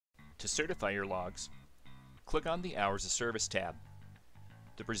To certify your logs, click on the Hours of Service tab.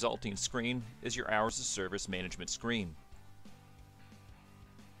 The resulting screen is your Hours of Service management screen.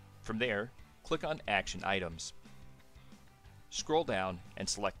 From there, click on Action Items. Scroll down and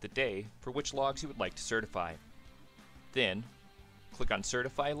select the day for which logs you would like to certify. Then, click on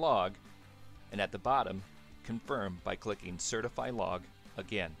Certify Log, and at the bottom, confirm by clicking Certify Log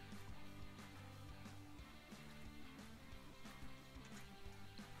again.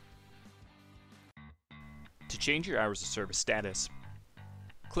 To change your Hours of Service status,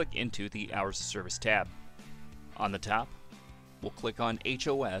 click into the Hours of Service tab. On the top, we'll click on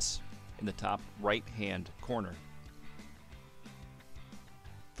HOS in the top right-hand corner.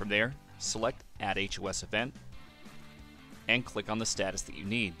 From there, select Add HOS Event and click on the status that you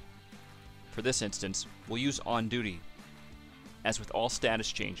need. For this instance, we'll use On Duty. As with all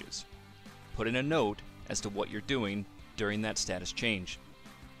status changes, put in a note as to what you're doing during that status change.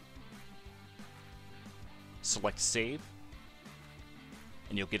 Select Save,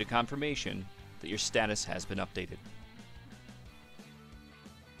 and you'll get a confirmation that your status has been updated.